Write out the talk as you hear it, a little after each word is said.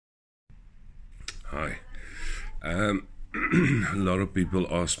Hi. Um, a lot of people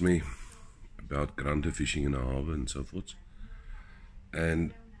ask me about grunter fishing in the harbour and so forth.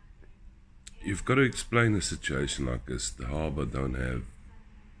 And you've got to explain a situation like this. The harbour don't have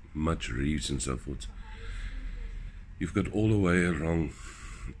much reefs and so forth. You've got all the way along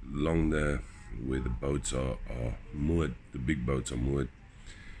there where the boats are moored, the big boats are moored.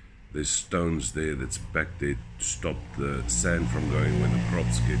 There's stones there that's back there to stop the sand from going when the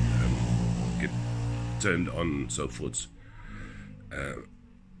props get turned on and so forth.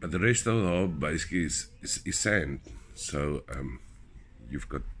 But the rest of the harbour basically is sand. So you've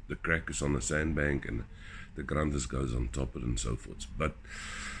got the crackers on the sandbank and the grunters goes on top of it and so forth. But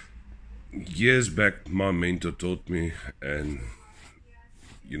years back, my mentor taught me, and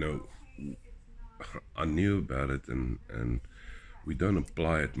I knew about it, and we don't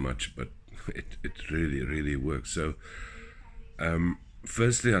apply it much, but it really works. So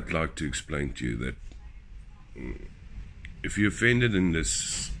firstly, I'd like to explain to you that if you're offended in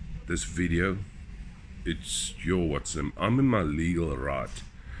this video, it's your what's them. I'm in my legal right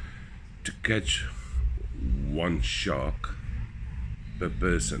to catch one shark per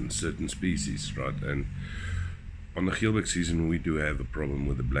person, certain species, right? And on the geelbek season, we do have a problem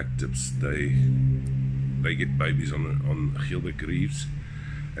with the black tips. They get babies on geelbek reefs,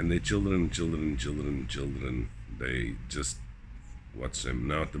 and their children. They just what's them.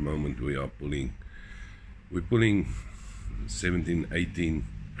 Now at the moment we're pulling 17, 18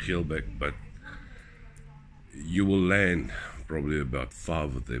 geelbek, but you will land probably about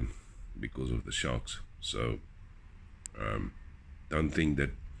 5 of them because of the sharks. So don't think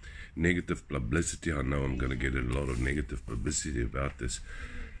that negative publicity. I know I'm going to get a lot of negative publicity about this.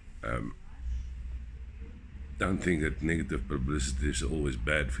 Don't think that negative publicity is always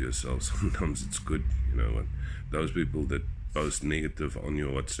bad for yourself. Sometimes it's good, and those people that post negative on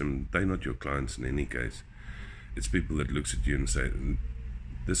your WhatsApp, they're not your clients in any case. It's people that looks at you and say,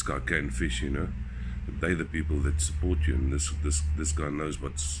 this guy can fish, they're the people that support you, and this guy knows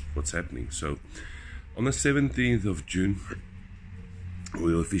what's happening. So on the 17th of June,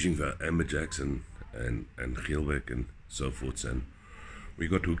 we were fishing for amberjacks and geelbek and so forth, and we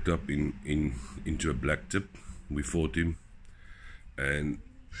got hooked up into a black tip. We fought him, and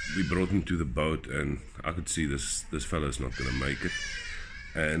we brought him to the boat, and I could see this fellow's not going to make it,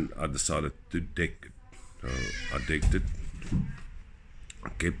 and I decided to deck it. I decked it, I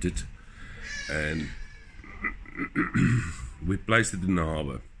kept it, and we placed it in the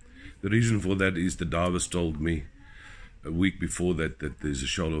harbour. The reason for that is the divers told me a week before that there's a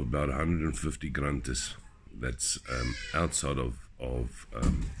shoal of about 150 grunters that's outside of the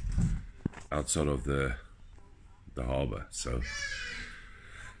harbour. So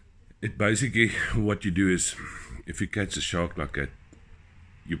it basically, what you do is, if you catch a shark like that,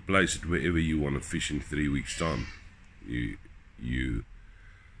 you place it wherever you want to fish in 3 weeks time. You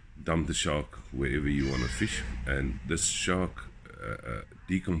dump the shark wherever you want to fish, and this shark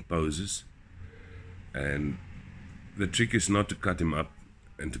decomposes, and the trick is not to cut him up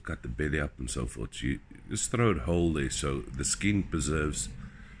and to cut the belly up and so forth. You just throw it whole there, so the skin preserves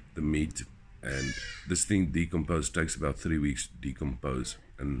the meat, and this thing decomposes, takes about 3 weeks to decompose,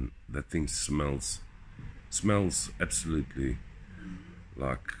 and that thing smells absolutely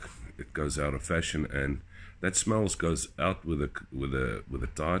like it goes out of fashion, and that smells goes out with a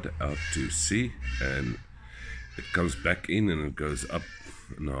tide out to sea, and it comes back in, and it goes up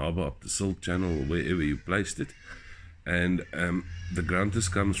in the harbour, up the Silt Channel, or wherever you placed it, and the grunters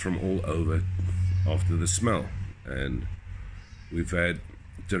comes from all over after the smell, and we've had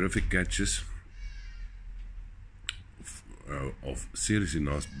terrific catches of seriously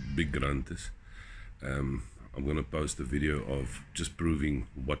nice big grunters. I'm going to post a video of just proving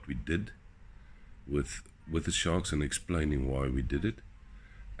what we did with the sharks and explaining why we did it.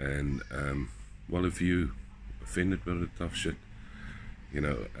 And well, if you offended by the tough shit, it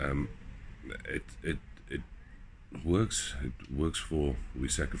works. It works for, we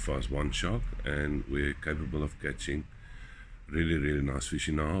sacrifice one shark and we're capable of catching really nice fish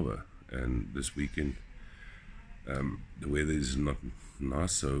in the harbour. And this weekend the weather is not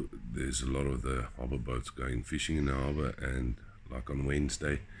nice, so there's a lot of the harbour boats going fishing in the harbour, and like on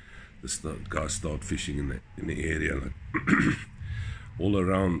Wednesday the guys start fishing in the area, like all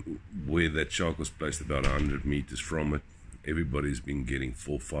around where that shark was placed, about 100 meters from it. Everybody's been getting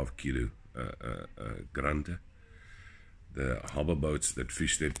 4-5 kilo grunter. The harbour boats that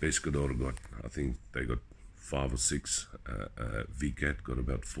fish there, Pescador got, I think they got 5 or 6. VCAT got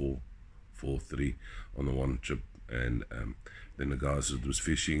about 4-3 on the one trip, and then the guys that was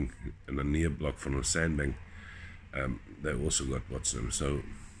fishing in a near block from the sandbank, they also got what's them. So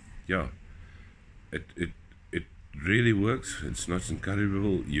yeah, it really works. It's not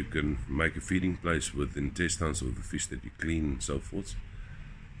incredible. You can make a feeding place with intestines of the fish that you clean and so forth.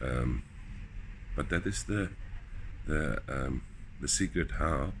 But that is the secret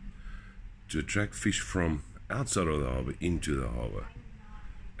how to attract fish from outside of the harbor into the harbor,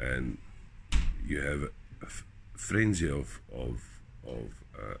 and you have a frenzy of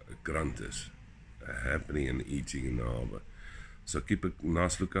grunters happening and eating in the harbor. So keep a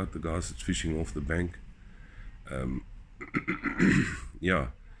nice lookout, the guys that's fishing off the bank. Yeah,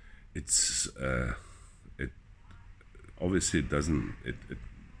 it's it obviously it doesn't, it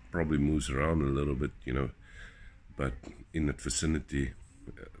probably moves around a little bit, you know, but in that vicinity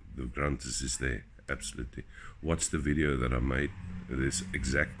the grunters is there, absolutely. Watch the video that I made. There's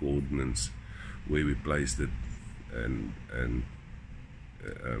exact coordinates where we placed it, and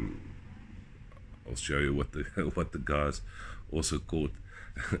I'll show you what the guys also caught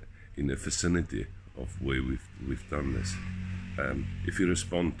in the vicinity of where we've done this. If you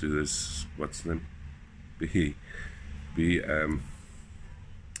respond to this, what's the name?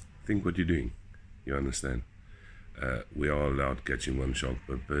 Think what you're doing. You understand? We are allowed catching 1 shark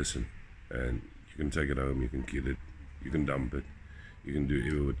per person, and you can take it home, you can kill it, you can dump it, you can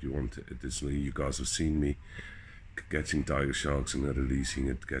do what you want. Additionally, you guys have seen me catching tiger sharks and releasing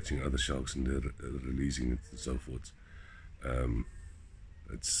it, catching other sharks and releasing it, and so forth.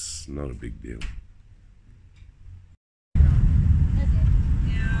 It's not a big deal.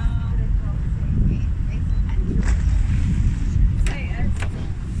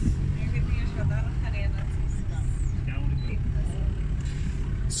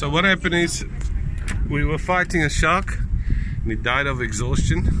 So what happened is, we were fighting a shark and he died of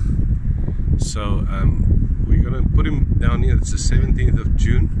exhaustion. So we're gonna put him down here. It's the 17th of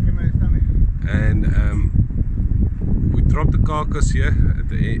June, and we dropped the carcass here at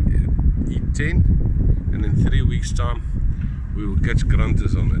the E10, and in 3 weeks time we will catch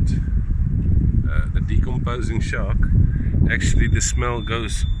grunters on it. The decomposing shark, actually the smell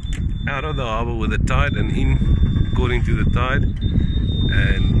goes out of the harbor with the tide and in according to the tide,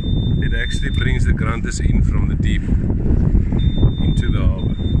 and it actually brings the grunters in from the deep into the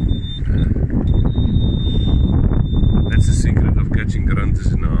harbor. That's the secret of catching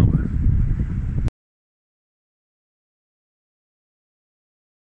grunters in the harbor.